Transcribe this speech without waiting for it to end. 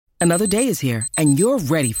Another day is here, and you're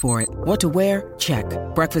ready for it. What to wear? Check.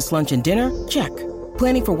 Breakfast, lunch, and dinner? Check.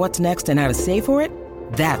 Planning for what's next and how to save for it?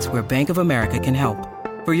 That's where Bank of America can help.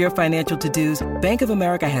 For your financial to-dos, Bank of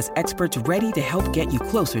America has experts ready to help get you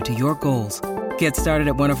closer to your goals. Get started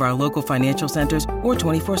at one of our local financial centers or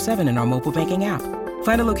 24/7 in our mobile banking app.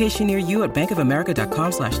 Find a location near you at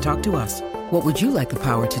bankofamerica.com/talktous. What would you like the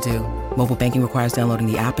power to do? Mobile banking requires downloading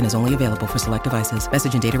the app and is only available for select devices.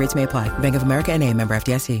 Message and data rates may apply. Bank of America N.A., member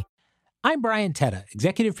FDIC. I'm Brian Tetta,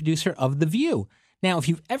 executive producer of The View. Now, if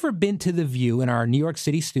you've ever been to The View in our New York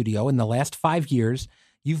City studio in the last 5 years,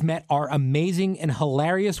 you've met our amazing and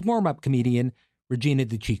hilarious warm-up comedian, Regina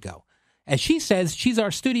DeCicco. As she says, she's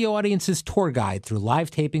our studio audience's tour guide through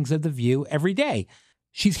live tapings of The View every day.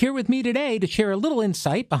 She's here with me today to share a little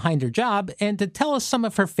insight behind her job and to tell us some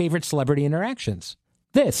of her favorite celebrity interactions.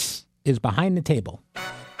 This is Behind the Table.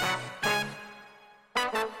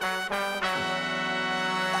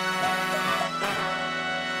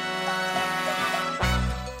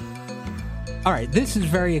 All right, this is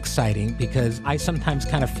very exciting because I sometimes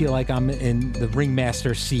kind of feel like I'm in the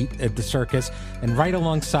ringmaster seat at the circus, and right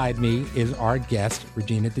alongside me is our guest,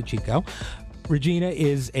 Regina DeCicco. Regina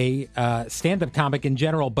is a stand-up comic in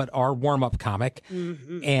general, but our warm-up comic,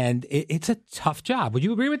 and it's a tough job. Would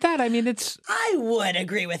you agree with that? I mean, I would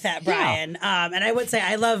agree with that, Brian. Yeah. And I would say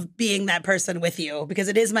I love being that person with you because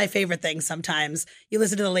it is my favorite thing sometimes. You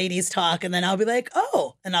listen to the ladies talk, and then I'll be like,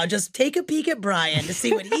 oh, and I'll just take a peek at Brian to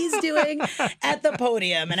see what he's doing at the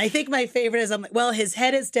podium. And I think my favorite is, I'm like, well, his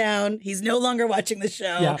head is down. He's no longer watching the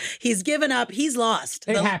show. Yeah. He's given up. He's lost.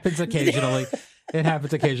 It happens occasionally. It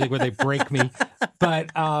happens occasionally where they break me,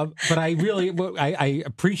 but I really I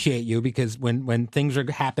appreciate you because when things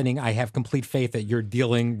are happening, I have complete faith that you're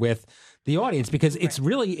dealing with the audience because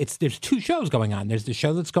there's two shows going on. There's the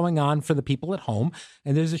show that's going on for the people at home,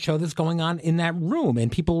 and there's a show that's going on in that room,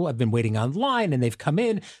 and people have been waiting online and they've come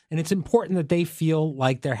in, and it's important that they feel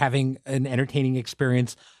like they're having an entertaining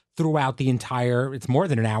experience throughout the entire, it's more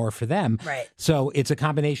than an hour for them. Right. So it's a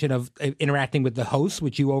combination of interacting with the hosts,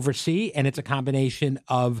 which you oversee, and it's a combination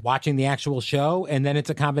of watching the actual show, and then it's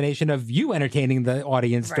a combination of you entertaining the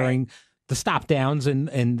audience during the stop downs and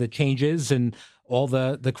the changes and all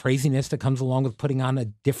the craziness that comes along with putting on a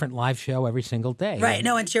different live show every single day. Right.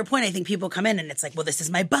 No, and to your point, I think people come in and it's like, well, this is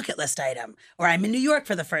my bucket list item. Or I'm in New York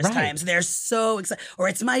for the first time. So they're so excited. Or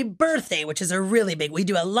it's my birthday, which is a really big, we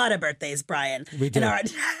do a lot of birthdays, Brian. We do.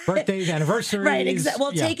 Birthdays, anniversaries. Right. Exactly.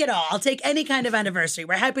 We'll take it all. I'll take any kind of anniversary.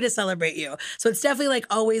 We're happy to celebrate you. So it's definitely like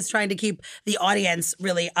always trying to keep the audience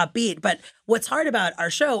really upbeat. But what's hard about our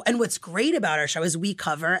show and what's great about our show is we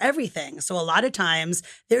cover everything. So a lot of times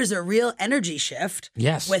there's a real energy shift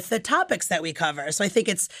with the topics that we cover. So I think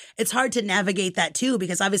it's hard to navigate that too,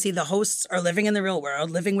 because obviously the hosts are living in the real world,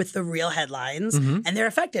 living with the real headlines, and they're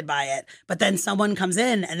affected by it. But then someone comes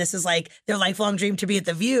in and this is like their lifelong dream to be at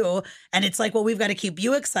The View. And it's like, well, we've got to keep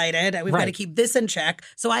you excited and we've got to keep this in check.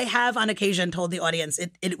 So I have on occasion told the audience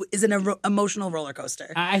it is an emotional roller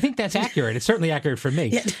coaster. I think that's accurate. It's certainly accurate for me.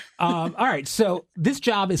 Yeah. All right. So this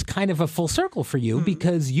job is kind of a full circle for you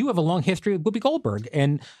because you have a long history with Whoopi Goldberg.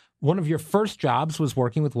 And one of your first jobs was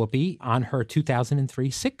working with Whoopi on her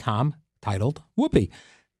 2003 sitcom titled Whoopi.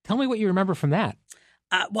 Tell me what you remember from that.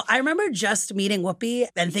 Well, I remember just meeting Whoopi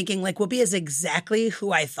and thinking like Whoopi is exactly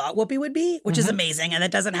who I thought Whoopi would be, which is amazing. And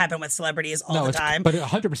that doesn't happen with celebrities all the time. But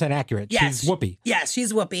 100% accurate. Yes, she's Whoopi. Yes,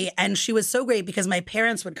 she's Whoopi. And she was so great because my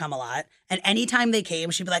parents would come a lot. And anytime they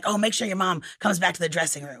came, she'd be like, oh, make sure your mom comes back to the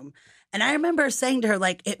dressing room. And I remember saying to her,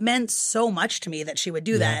 like, it meant so much to me that she would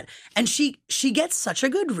do that. And she gets such a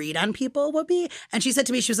good read on people, Whoopi. And she said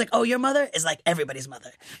to me, she was like, oh, your mother is like everybody's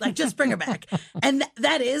mother. Like, just bring her back. And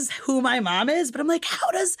that is who my mom is. But I'm like,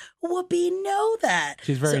 how does Whoopi know that?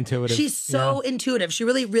 She's very intuitive. She's so intuitive. She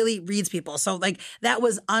really, really reads people. So, like, that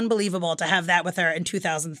was unbelievable to have that with her in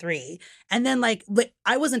 2003. And then, like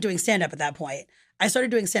I wasn't doing stand-up at that point. I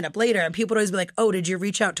started doing stand-up later, and people would always be like, oh, did you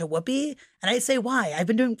reach out to Whoopi? And I'd say, why? I've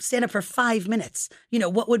been doing stand-up for 5 minutes. You know,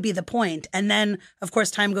 what would be the point? And then, of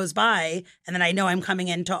course, time goes by, and then I know I'm coming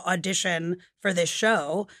in to audition for this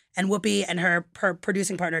show. And Whoopi and her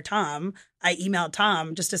producing partner, Tom, I emailed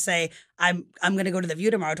Tom just to say, I'm going to go to The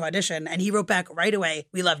View tomorrow to audition. And he wrote back right away,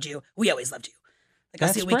 we loved you. We always loved you. Like,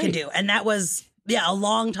 I'll see what we can do. And that was... yeah, a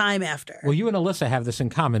long time after. Well, you and Alyssa have this in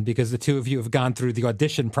common because the two of you have gone through the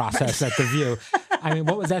audition process at The View. I mean,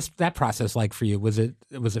 what was that process like for you? Was it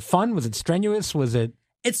fun? Was it strenuous? Was it...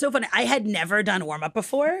 It's so funny. I had never done warm-up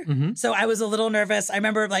before, so I was a little nervous. I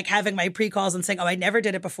remember like having my pre-calls and saying, oh, I never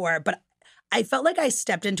did it before. But I felt like I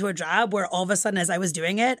stepped into a job where all of a sudden, as I was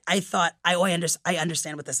doing it, I thought, I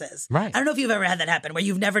understand what this is. Right. I don't know if you've ever had that happen where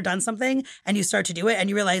you've never done something and you start to do it and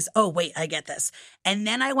you realize, oh, wait, I get this. And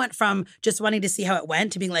then I went from just wanting to see how it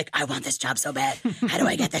went to being like, I want this job so bad. How do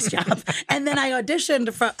I get this job? And then I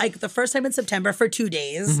auditioned for like the first time in September for 2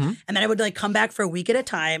 days. And then I would like come back for a week at a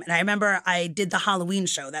time. And I remember I did the Halloween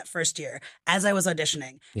show that first year as I was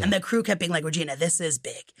auditioning. Yeah. And the crew kept being like, Regina, this is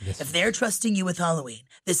big. If they're trusting you with Halloween,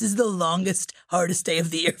 this is the longest, hardest day of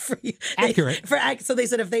the year for you. Accurate. So they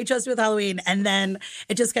said, if they trust you with Halloween, and then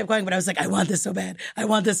it just kept going. But I was like, I want this so bad. I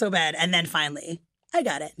want this so bad. And then finally, I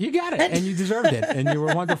got it. You got it, and you deserved it, and you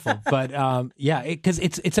were wonderful. But because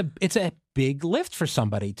it's a big lift for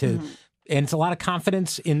somebody to. And it's a lot of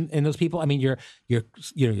confidence in those people. I mean, you're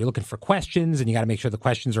looking for questions, and you got to make sure the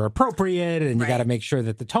questions are appropriate, and you got to make sure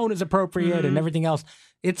that the tone is appropriate, and everything else.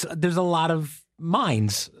 There's a lot of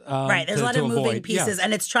minds, right? There's a lot of moving pieces,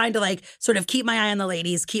 and it's trying to like sort of keep my eye on the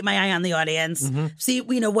ladies, keep my eye on the audience, see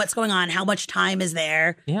what's going on, how much time is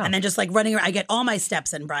there, and then just like running around. I get all my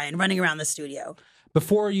steps in, Brian, running around the studio.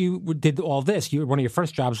 Before you did all this, one of your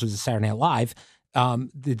first jobs was Saturday Night Live.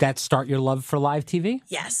 Did that start your love for live TV?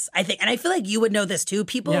 Yes, I think. And I feel like you would know this too.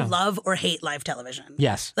 People love or hate live television.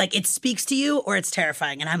 Yes. Like it speaks to you or it's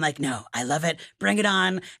terrifying. And I'm like, no, I love it. Bring it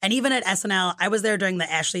on. And even at SNL, I was there during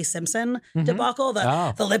the Ashley Simpson debacle,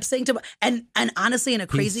 the lip sync. And honestly, in a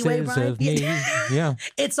crazy way, Brian,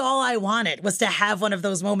 it's all I wanted was to have one of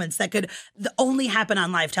those moments that could only happen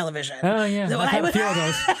on live television. Oh, yeah. So I've had a few of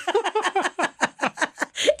those.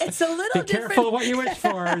 It's a little different. Be careful what you wish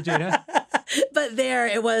for, Regina. But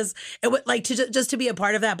it was like just to be a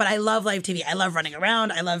part of that. But I love live TV. I love running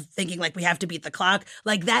around. I love thinking like we have to beat the clock.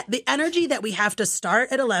 Like that, the energy that we have to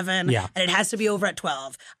start at 11 and it has to be over at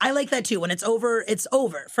 12. I like that too. When it's over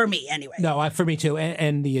for me anyway. No, for me too.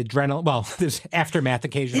 And the adrenaline, well, there's aftermath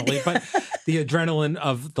occasionally, but the adrenaline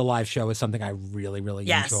of the live show is something I really, really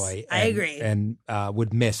enjoy. I agree. And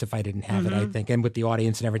would miss if I didn't have it, I think. And with the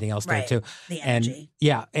audience and everything else there too. The energy.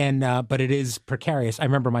 But it is precarious. I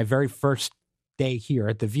remember my very first day here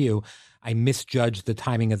at The View, I misjudged the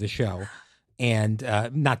timing of the show. And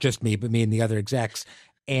not just me, but me and the other execs.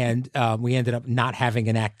 And we ended up not having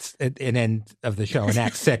an end of the show, an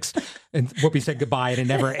act 6. And Whoopi said goodbye, and it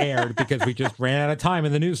never aired because we just ran out of time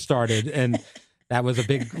and the news started. And that was a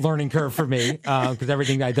big learning curve for me because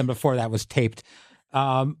everything I'd done before that was taped.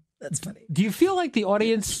 That's funny. Do you feel like the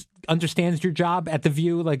audience understands your job at The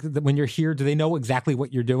View? Like when you're here, do they know exactly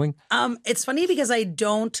what you're doing? It's funny because I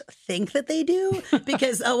don't think that they do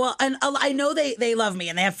because, I know they love me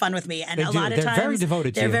and they have fun with me. And a lot of times they're very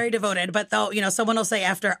devoted to you. They're very devoted. But though, someone will say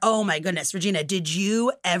after, oh my goodness, Regina, did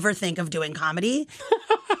you ever think of doing comedy?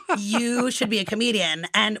 You should be a comedian.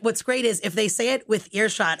 And what's great is if they say it with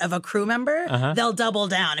earshot of a crew member, they'll double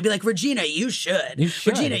down and be like, Regina, you should.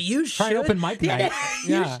 Regina, you should. Try an open mic night.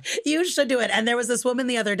 You should do it. And there was this woman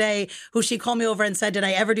the other day who she called me over and said, did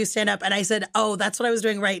I ever do stand-up? And I said, oh, that's what I was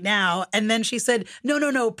doing right now. And then she said,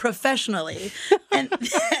 no, professionally. And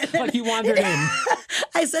like you wandered in.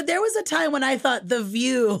 I said, there was a time when I thought The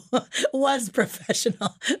View was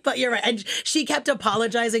professional. But you're right. And she kept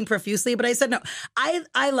apologizing profusely. But I said, no,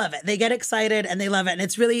 I love it. They get excited and they love it. And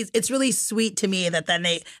it's really sweet to me that then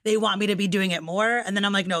they want me to be doing it more. And then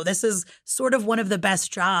I'm like, no, this is sort of one of the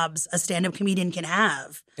best jobs a stand-up comedian can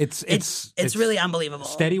have. It's really unbelievable.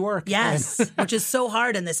 Steady work. Yes, which is so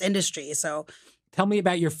hard in this industry. So tell me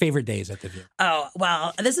about your favorite days at The View. Oh,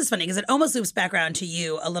 well, this is funny because it almost loops back around to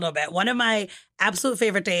you a little bit. One of my absolute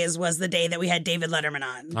favorite days was the day that we had David Letterman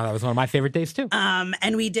on. Oh, that was one of my favorite days too.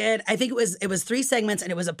 And we did, I think it was 3 segments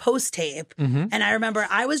and it was a post tape. And I remember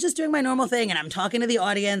I was just doing my normal thing and I'm talking to the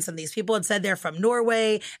audience and these people had said they're from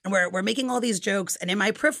Norway and we're making all these jokes. And in my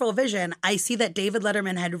peripheral vision, I see that David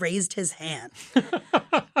Letterman had raised his hand.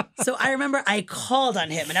 So I remember I called on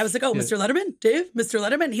him and I was like, oh, Mr. Letterman, Dave, Mr.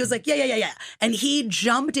 Letterman. He was like, yeah. And he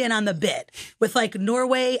jumped in on the bit with like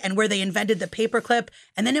Norway and where they invented the paperclip.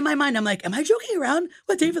 And then in my mind, I'm like, am I joking around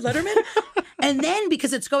with David Letterman? And then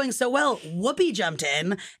because it's going so well, Whoopi jumped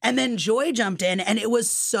in and then Joy jumped in and it was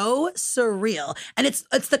so surreal. And it's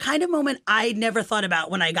the kind of moment I never thought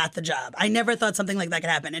about when I got the job. I never thought something like that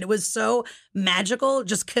could happen. And it was so magical,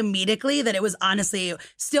 just comedically, that it was honestly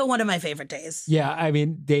still one of my favorite days. Yeah, I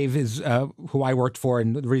mean, Dave is who I worked for,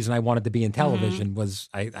 and the reason I wanted to be in television was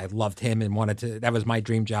I loved him and wanted to. That was my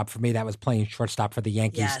dream job for me. That was playing shortstop for the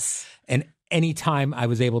Yankees. Yes. And anytime I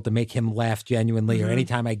was able to make him laugh genuinely, or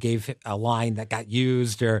anytime I gave a line that got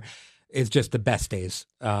used, it's just the best days,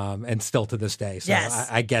 and still to this day. So yes.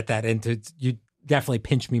 I get that. And definitely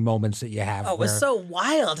pinch me moments that you have. Oh, it was so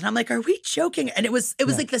wild. And I'm like, are we joking? And it was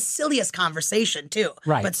like the silliest conversation too.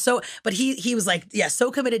 Right. But he was like, yeah,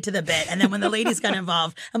 so committed to the bit. And then when the ladies got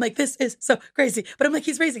involved, I'm like, this is so crazy. But I'm like,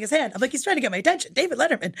 he's raising his hand. I'm like, he's trying to get my attention. David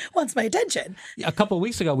Letterman wants my attention. A couple of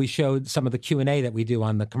weeks ago, we showed some of the Q&A that we do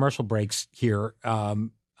on the commercial breaks here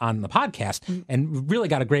on the podcast, and really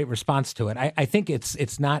got a great response to it. I think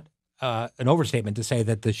it's not an overstatement to say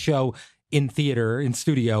that the show in theater, in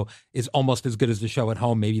studio, is almost as good as the show at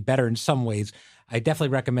home, maybe better in some ways. I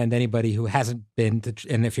definitely recommend anybody who hasn't been to,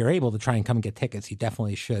 and if you're able to try and come and get tickets, you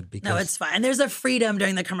definitely should. Because no, it's fine. And there's a freedom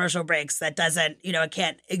during the commercial breaks that doesn't, it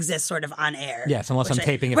can't exist sort of on air. Yes, unless I'm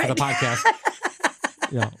taping it for the podcast,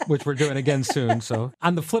 which we're doing again soon. So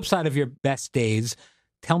on the flip side of your best days,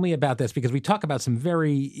 tell me about this, because we talk about some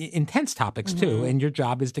very intense topics too, and your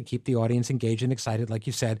job is to keep the audience engaged and excited, like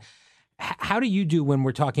you said. How do you do when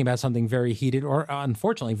we're talking about something very heated or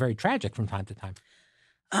unfortunately very tragic from time to time?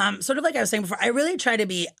 Sort of like I was saying before, I really try to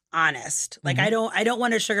be honest. Like I don't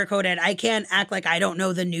want to sugarcoat it. I can't act like I don't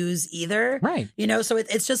know the news either. Right. So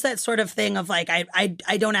it's just that sort of thing of like,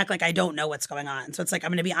 I don't act like I don't know what's going on. So it's like,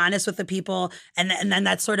 I'm going to be honest with the people. And then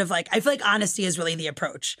that's sort of like, I feel like honesty is really the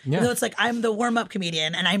approach. Yeah. Even though it's like, I'm the warm-up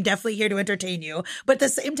comedian and I'm definitely here to entertain you. But at the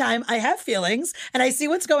same time, I have feelings and I see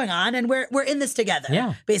what's going on and we're in this together.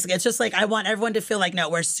 Yeah. Basically, it's just like, I want everyone to feel like, no,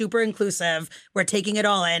 we're super inclusive. We're taking it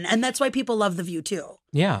all in. And that's why people love The View too.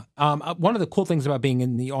 Yeah. One of the cool things about being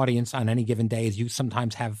in the audience on any given day is you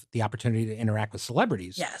sometimes have the opportunity to interact with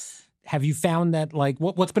celebrities. Yes. Have you found that, like,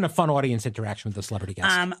 what's been a fun audience interaction with the celebrity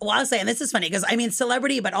guest? Well, I'll say, and this is funny because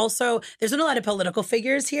celebrity, but also there's been a lot of political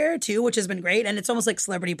figures here too, which has been great. And it's almost like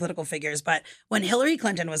celebrity political figures. But when Hillary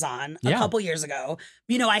Clinton was on a couple years ago,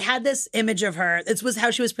 I had this image of her. This was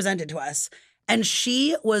how she was presented to us. And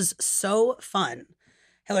she was so fun.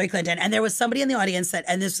 Hillary Clinton. And there was somebody in the audience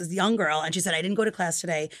and this was a young girl, and she said, I didn't go to class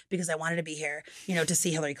today because I wanted to be here, to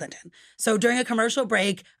see Hillary Clinton. So during a commercial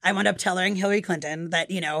break, I wound up telling Hillary Clinton that,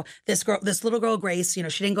 this little girl, Grace, she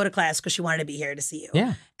didn't go to class because she wanted to be here to see you.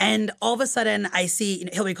 Yeah. And all of a sudden I see,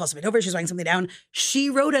 Hillary calls somebody over, she's writing something down. She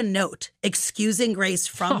wrote a note excusing Grace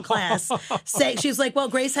from class, saying, she was like, well,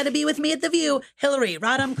 Grace had to be with me at The View, Hillary,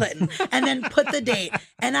 Rodham Clinton, and then put the date.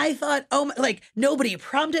 And I thought, nobody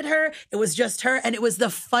prompted her. It was just her. And it was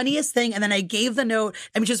the funniest thing. And then I gave the note.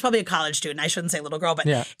 She was probably a college student. I shouldn't say little girl, but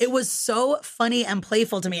it was so funny and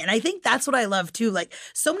playful to me. And I think that's what I love too. Like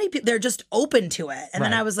so many people, they're just open to it. And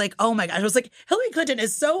then I was like, oh my gosh, I was like, Hillary Clinton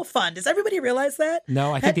is so fun. Does everybody realize that?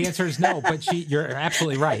 No, I think the answer is no, but you're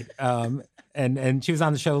absolutely right. And she was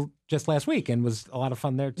on the show just last week and was a lot of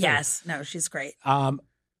fun there too. Yes. No, she's great.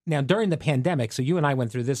 Now, during the pandemic, so you and I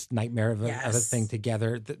went through this nightmare of a thing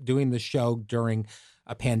together, doing the show during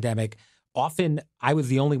a pandemic. Often I was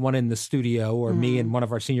the only one in the studio, or me and one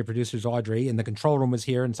of our senior producers, Audrey, and the control room was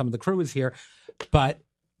here and some of the crew was here. But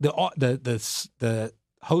the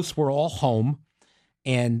hosts were all home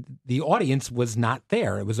and the audience was not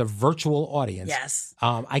there. It was a virtual audience. Yes.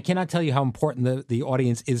 I cannot tell you how important the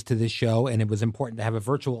audience is to this show, and it was important to have a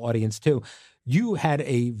virtual audience too. You had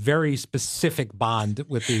a very specific bond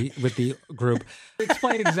with the group.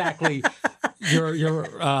 Explain exactly your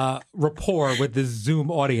rapport with the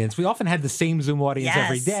Zoom audience. We often had the same Zoom audience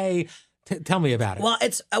every day. Tell me about it.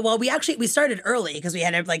 Well, we started early because we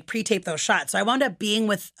had to pre-tape those shots. So I wound up being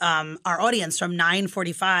with our audience from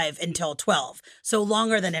 9:45 until 12, so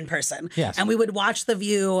longer than in person. Yes. And we would watch The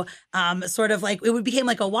View, sort of it became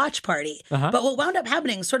like a watch party. Uh-huh. But what wound up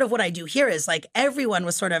happening, sort of what I do here is everyone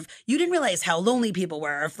was you didn't realize how lonely people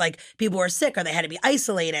were, if people were sick or they had to be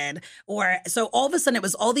isolated, so all of a sudden it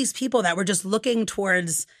was all these people that were just looking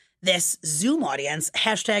towards this Zoom audience,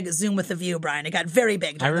 hashtag Zoom with The View, Brian. It got very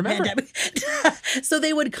big during the pandemic. So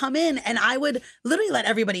they would come in and I would literally let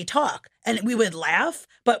everybody talk and we would laugh,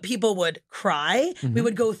 but people would cry. Mm-hmm. We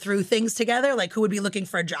would go through things together, like who would be looking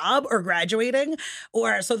for a job or graduating.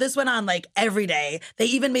 So this went on every day. They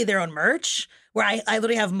even made their own merch, where I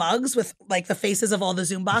literally have mugs with the faces of all the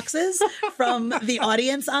Zoom boxes from the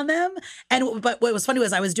audience on them. But what was funny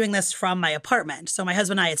was I was doing this from my apartment. So my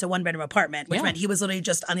husband and I, it's a 1-bedroom apartment, which meant he was literally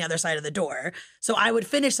just on the other side of the door. So I would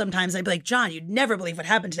finish sometimes. I'd be like, John, you'd never believe what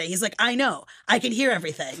happened today. He's like, I know. I can hear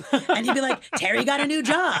everything. And he'd be like, Terry got a new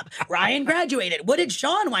job. Ryan graduated. What did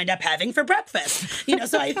Sean wind up having for breakfast?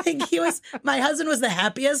 So I think my husband was the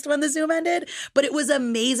happiest when the Zoom ended. But it was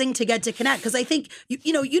amazing to get to connect because I think, you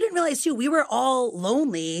didn't realize too, we were all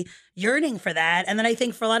lonely yearning for that. And then I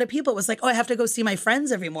think for a lot of people, it was like, oh, I have to go see my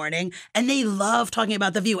friends every morning. And they love talking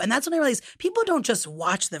about The View. And that's when I realized people don't just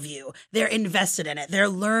watch The View. They're invested in it. They're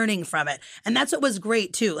learning from it. And that's what was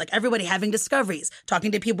great too. Like everybody having discoveries,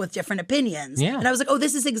 talking to people with different opinions. Yeah. And I was like, oh,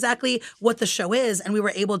 this is exactly what the show is. And we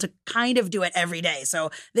were able to kind of do it every day.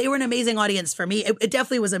 So they were an amazing audience for me. It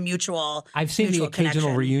definitely was a mutual I've seen the occasional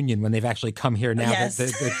connection. Reunion when they've actually come here now Yes.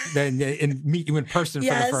 and meet you in person for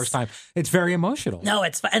the Yes. first time. It's very emotional. No,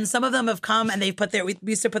 it's fun. And some of them have come and they've put we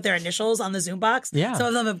used to put their initials on the Zoom box. Yeah. Some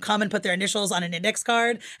of them have come and put their initials on an index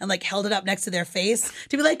card and like held it up next to their face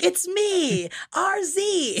to be like, it's me,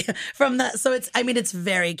 RZ from that. So it's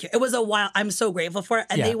very cute. It was a while. I'm so grateful for it.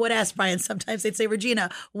 And they would ask Brian, sometimes they'd say, Regina,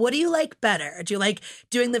 what do you like better? Do you like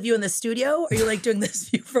doing The View in the studio or you like doing this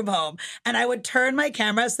View from home? And I would turn my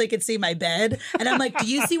camera so they could see my bed. And I'm like, do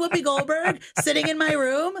you see Whoopi Goldberg sitting in my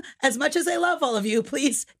room? As much as I love all of you,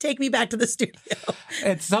 please take me back to the studio.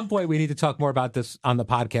 At some point, we need to talk more about this on the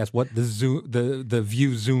podcast, what the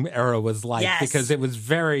View Zoom era was like, because it was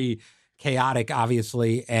very chaotic,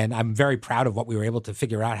 obviously, and I'm very proud of what we were able to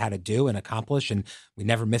figure out how to do and accomplish, and we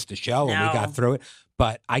never missed a show, and we got through it.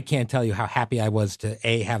 But I can't tell you how happy I was to,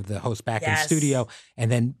 A, have the host back in studio,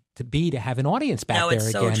 and then to have an audience back there it's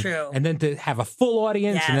again. so true. And then to have a full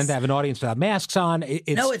audience, and then to have an audience without masks on.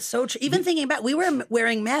 It's so true. Even thinking about, we were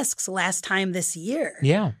wearing masks last time this year.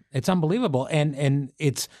 Yeah, it's unbelievable. And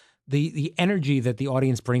it's the energy that the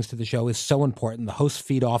audience brings to the show is so important. The hosts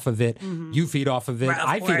feed off of it. Mm-hmm. You feed off of it.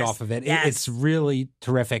 I feed off of it. Yes. It's really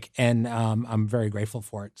terrific. And I'm very grateful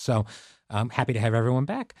for it. So I'm happy to have everyone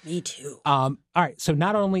back. Me too. All right. So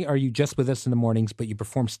not only are you just with us in the mornings, but you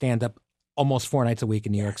perform stand-up almost 4 nights a week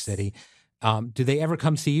in New York City. Do they ever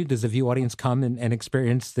come see you? Does the View audience come and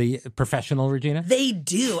experience the professional Regina? They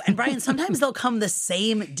do. And Brian, sometimes they'll come the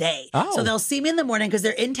same day. Oh. So they'll see me in the morning because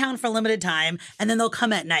they're in town for a limited time, and then they'll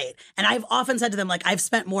come at night. And I've often said to them, like, I've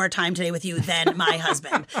spent more time today with you than my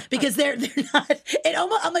husband because they're not.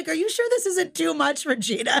 I'm like, are you sure this isn't too much,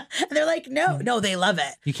 Regina? And they're like, no, they love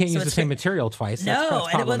it. You can't use the same material twice.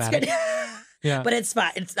 That's problematic. Yeah, but it's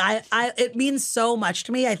fine. It means so much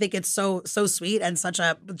to me. I think it's so sweet and such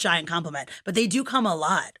a giant compliment. But they do come a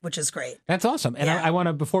lot, which is great. That's awesome. And I want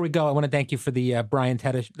to, before we go, I want to thank you for the Brian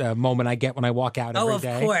Teddish moment I get when I walk out every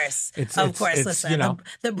day. Of course. Of course. Listen,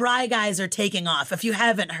 the Bry guys are taking off. If you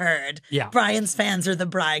haven't heard, Brian's fans are the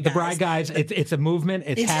Bry guys. The Bry guys. It's a movement.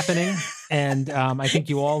 It's happening, and I think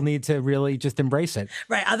you all need to really just embrace it.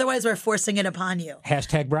 Right. Otherwise, we're forcing it upon you.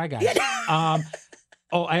 # Bry guys.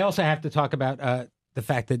 I also have to talk about the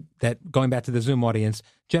fact that going back to the Zoom audience,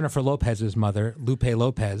 Jennifer Lopez's mother, Lupe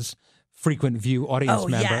Lopez, frequent View audience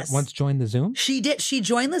member, once joined the Zoom. She did. She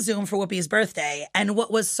joined the Zoom for Whoopi's birthday. And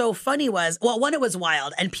what was so funny was, one, it was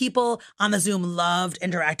wild. And people on the Zoom loved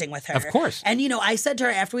interacting with her. Of course. And, I said to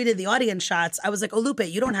her after we did the audience shots, I was like, oh, Lupe,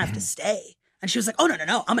 you don't have to stay. And she was like, oh,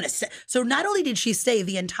 no, I'm going to stay. So not only did she stay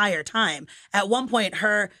the entire time, at one point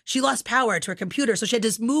she lost power to her computer, so she had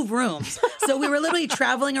to move rooms. So we were literally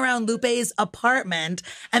traveling around Lupe's apartment,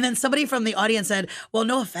 and then somebody from the audience said, well,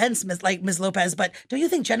 no offense, Ms. Lopez, but don't you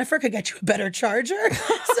think Jennifer could get you a better charger?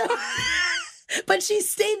 But she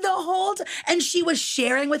stayed the whole time, and she was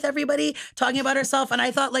sharing with everybody, talking about herself. And I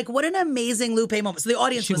thought, like, what an amazing Lupe moment. So the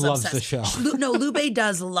audience was obsessed. She loves the show. No, Lupe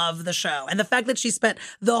does love the show. And the fact that she spent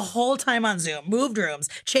the whole time on Zoom, moved rooms,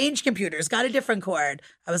 changed computers, got a different cord.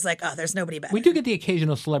 I was like, oh, there's nobody better. We do get the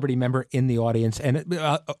occasional celebrity member in the audience, and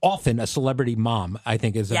often a celebrity mom, I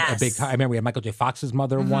think, is a big. I remember we had Michael J. Fox's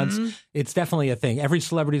mother once. It's definitely a thing. Every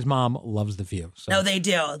celebrity's mom loves The View. So. No, they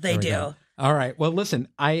do. They do. All right. Well, listen,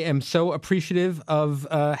 I am so appreciative of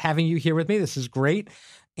having you here with me. This is great.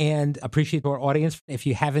 And appreciate our audience. If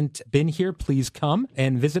you haven't been here, please come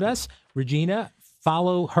and visit us. Regina,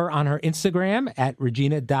 follow her on her Instagram at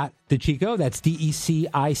regina.DeCicco. That's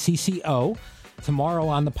DECICCO. Tomorrow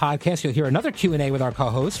on the podcast, you'll hear another Q&A with our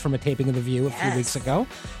co-host from a taping of The View a few weeks ago,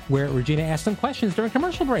 where Regina asked them questions during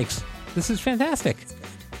commercial breaks. This is fantastic.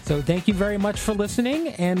 So thank you very much for listening,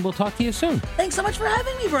 and we'll talk to you soon. Thanks so much for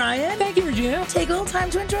having me, Brian. Thank you, Regina. Take a little time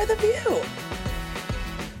to enjoy The View.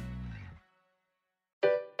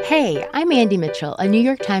 Hey, I'm Andy Mitchell, a New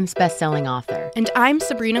York Times bestselling author. And I'm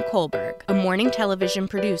Sabrina Kohlberg, a morning television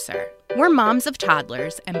producer. We're moms of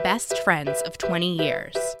toddlers and best friends of 20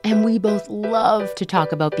 years. And we both love to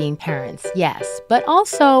talk about being parents, yes, but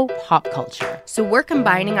also pop culture. So we're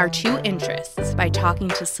combining our two interests by talking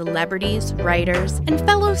to celebrities, writers, and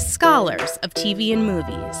fellow scholars of TV and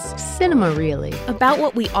movies. Cinema, really. About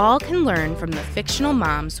what we all can learn from the fictional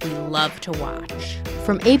moms we love to watch.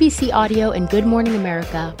 From ABC Audio and Good Morning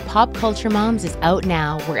America, Pop Culture Moms is out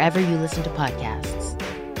now wherever you listen to podcasts.